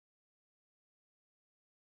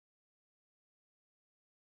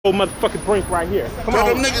Old motherfucking Brink right here. Come tell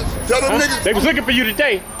on. Them niggas, tell them niggas. They was looking for you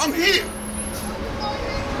today. I'm here.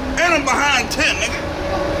 And I'm behind 10, nigga.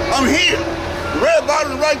 I'm here. The red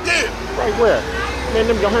bottom's right there. Right where? Man,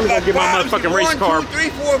 let me go get my motherfucking race car. 1, 2, 3,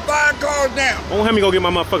 4, 5 cars down. Don't have me go get my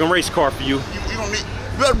motherfucking race car for you. You don't need.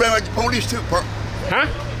 You better bring like the police too, bro. Huh?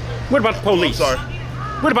 What about the police? I'm sorry.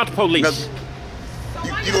 What about the police?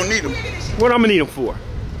 You gonna need them. What I'm gonna need them for?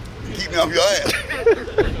 Keep me off your ass.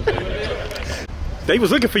 They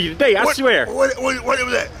was looking for you today, I swear. What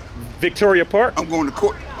was that? Victoria Park. I'm going to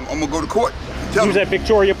court. I'm gonna go to court. He was at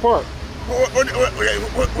Victoria Park.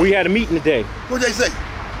 We had a meeting today. What'd they say?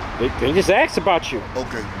 They just asked about you.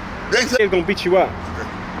 Okay. They ain't say they was gonna beat you up. Okay.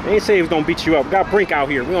 They ain't say he was gonna beat you up. We got Brink out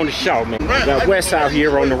here. We on the show, man. We got Wes out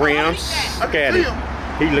here on the rims. Look at it.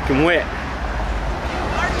 He looking wet.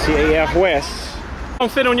 TAF West.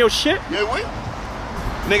 Don't fit on your shit? Yeah, we.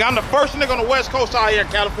 Nigga, I'm the first nigga on the West Coast out here in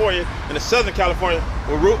California, in the Southern California,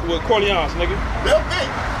 with Corleones, nigga. They'll fit.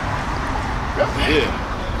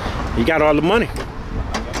 Yeah. You got all the money. You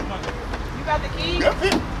got the key? They'll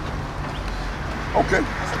fit. Okay.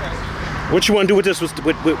 What you want to do with this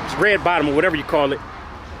with red bottom or whatever you call it?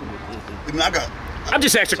 I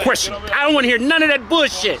just asked a question. I don't want to hear none of that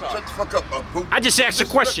bullshit. Shut the fuck up, bro. I just asked a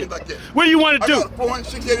question. What do you want to do? I got a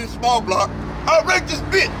 468 small block. I'll rape this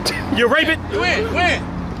bitch. You rape it? When?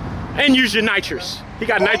 And use your nitrous. He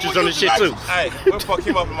got nitrous on his shit too. Hey, we'll fuck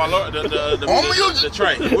him up in my the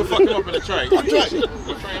tray. We'll fuck him up in the tray. What tray?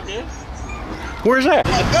 Where's that?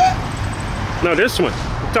 No, this one.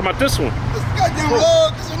 I'm talking about this one. This goddamn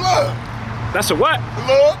lug. This is a lug. That's a what? A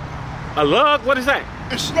lug. A lug? What is that?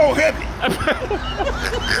 It's snow heavy.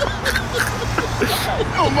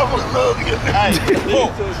 No motherfucking lug again. Hey,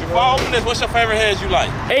 before I open this, what's your favorite heads you like?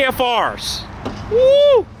 AFRs.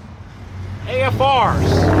 Woo! AFRs.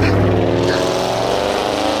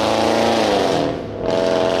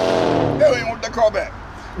 Hell, you want that car back.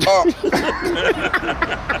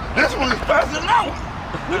 This one is faster than that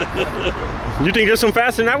one. You think this one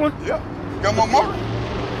faster than that one? Yeah. Got more motor.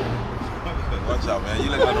 Watch out, man. You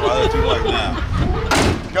look like the other two like now.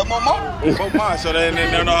 Got more motor. Both mine, so they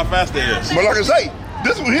don't know how fast they is. But like I say,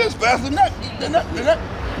 this one here is faster than that.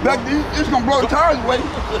 Back then, it's gonna blow the tires away.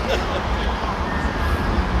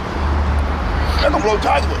 That's gonna blow the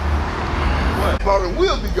tires away. What? About the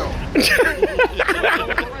wheels be gone.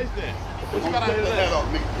 What you got to take the hat off,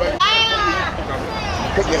 nigga. Right?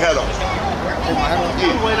 Take your hat off.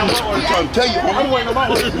 I'm trying to tell you. I'm waiting on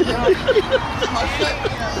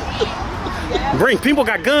Brink, people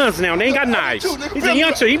got guns now. They ain't got knives. He's a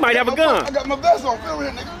youngster. He might have a gun. I got my vest on. Feel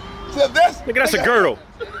it, nigga. See that vest? Nigga, that's a girdle.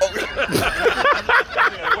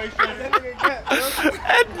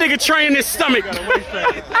 That nigga trained his stomach.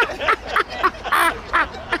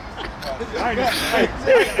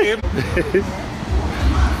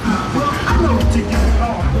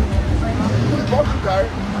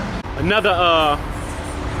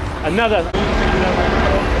 Another.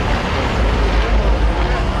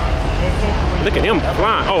 Look at him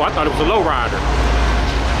flying. Oh, I thought it was a low rider.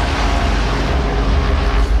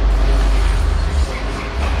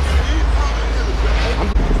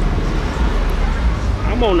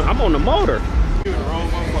 I'm on the motor.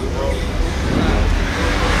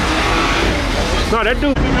 No, that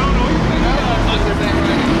dude.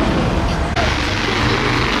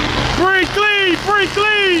 Brinkley!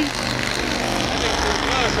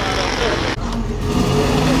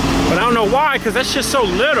 But I don't know why, because that shit's so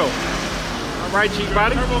little. All right, G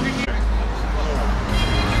body.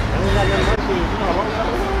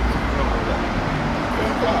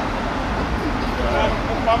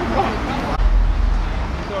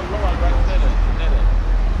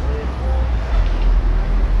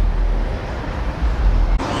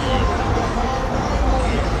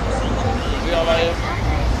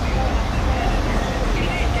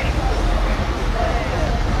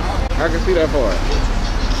 I can see that far.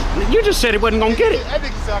 You just said he wasn't gonna get it. I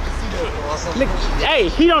think so. I can see that far. Hey,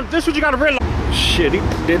 he don't. This is what you gotta realize. Shit, he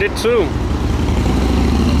did it too.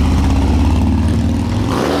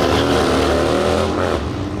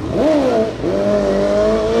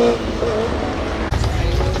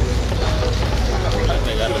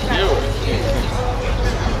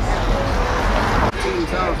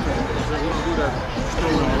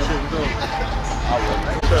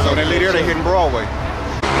 So that lady there, they hitting Broadway.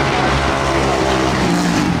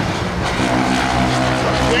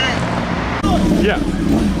 Yeah.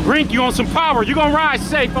 Brink, you on some power. You gonna ride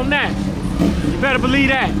safe on that. You better believe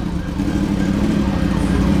that.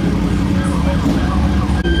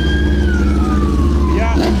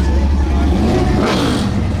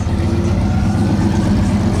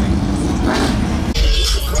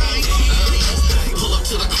 Pull up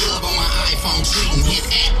to the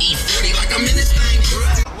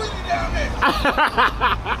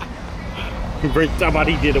Brick talking about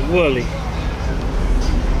he did a woolly.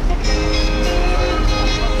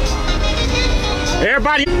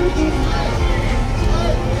 Everybody.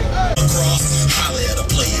 Holla at a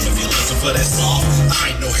player if you're looking for that song.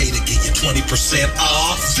 I ain't no hater, get you 20%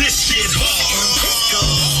 off. This shit hard.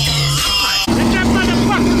 Let that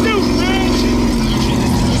motherfucker do, man.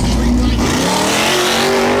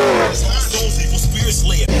 Those evil spirits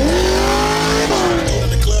live. Go to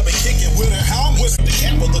the club and kick it with her helmet. The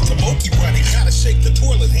cat with the tamoki running, gotta shake the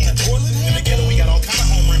toilet hand. In the ghetto, we got all kind of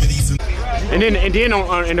home remedies. And then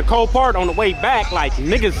on in the cold part on the way back, like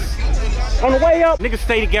niggas on the way up, niggas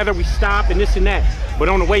stay together, we stop and this and that. But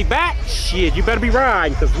on the way back, shit, you better be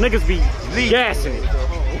riding, cause niggas be gassing it.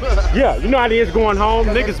 Yeah, you know how it is going home,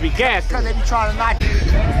 niggas be gassing. Cause they be trying to knock you.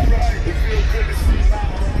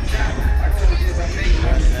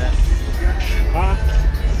 Huh?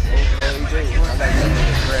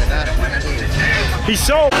 He's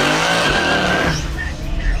so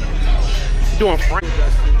doing Frank.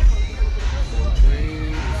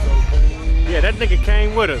 Yeah, that nigga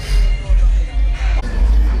came with us.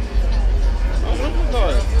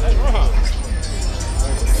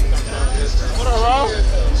 What up, Rob?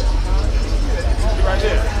 Right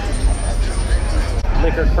there.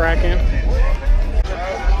 Liquor cracking.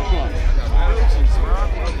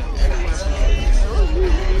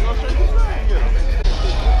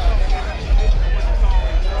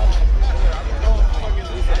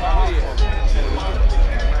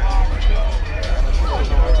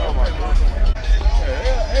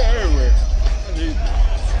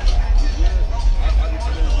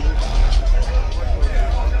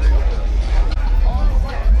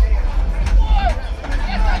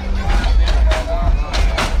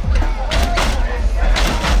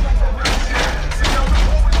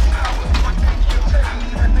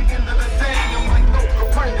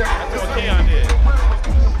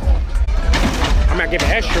 Give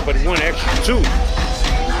an extra, but one extra too.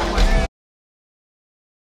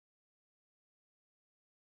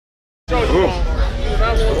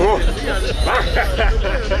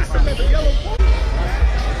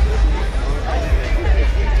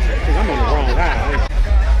 I'm on the wrong high.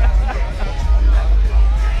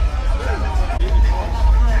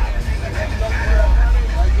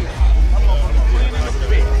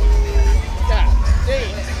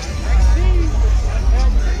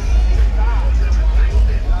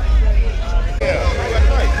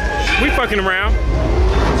 We fucking around.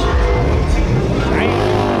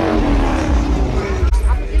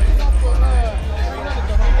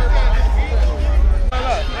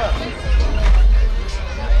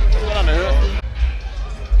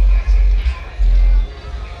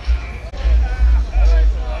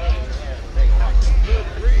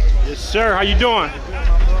 Yes, sir. How you doing?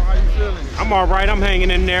 How you feeling? I'm all right. I'm hanging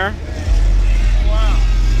in there.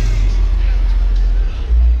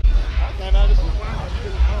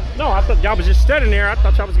 No, I thought y'all was just standing there. I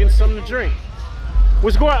thought y'all was getting something to drink.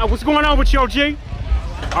 What's going on with you, OG?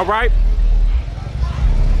 All right.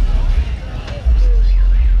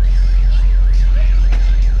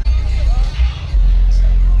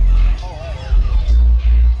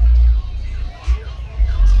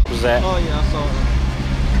 What was that? Oh yeah, I saw it.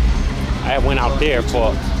 I went out there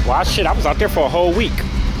for, well, shit, I was out there for a whole week.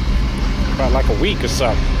 About like a week or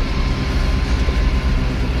something.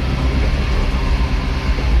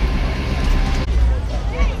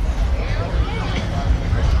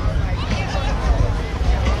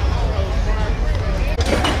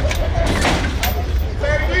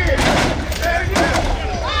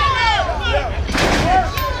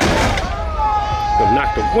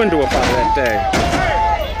 Knock the window up out of that thing.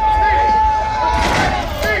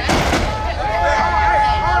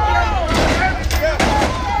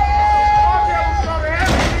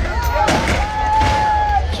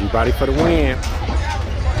 G-Body for the win.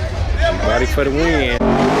 G-Body for the win.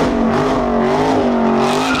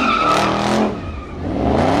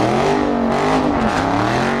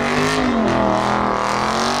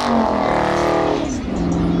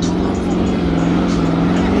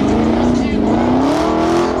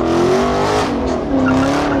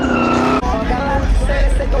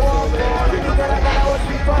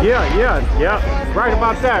 Yeah, right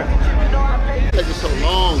about that. It's taking so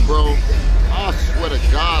long, bro. I swear to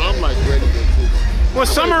God, I'm like ready to do. Well,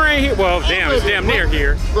 summer ain't here. Well, damn, it's damn near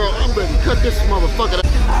here. Bro, I'm ready to cut this motherfucker.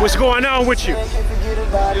 What's going on with you? I've been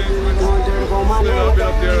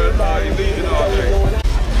up there leaving all day.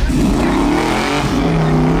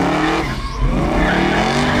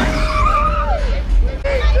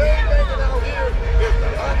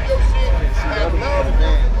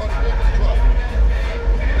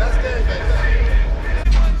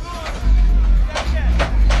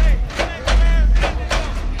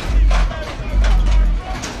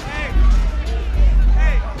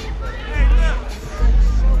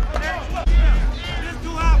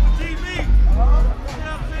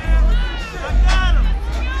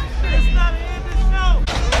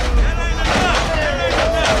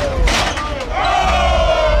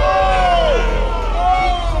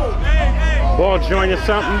 ball joint or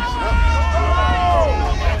something.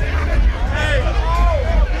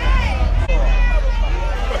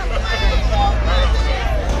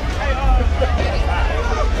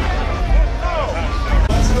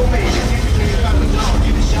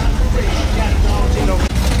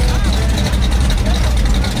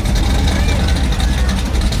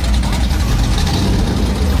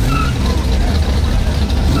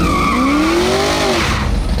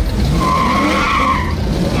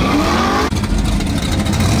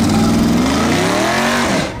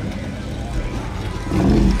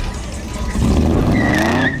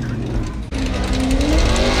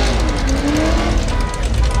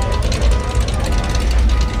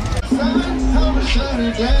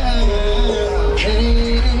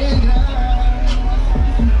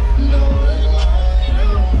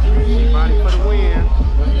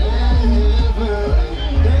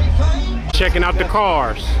 Checking out the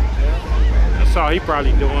cars. That's all he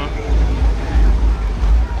probably doing.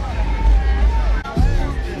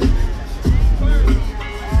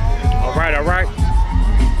 All right, all right.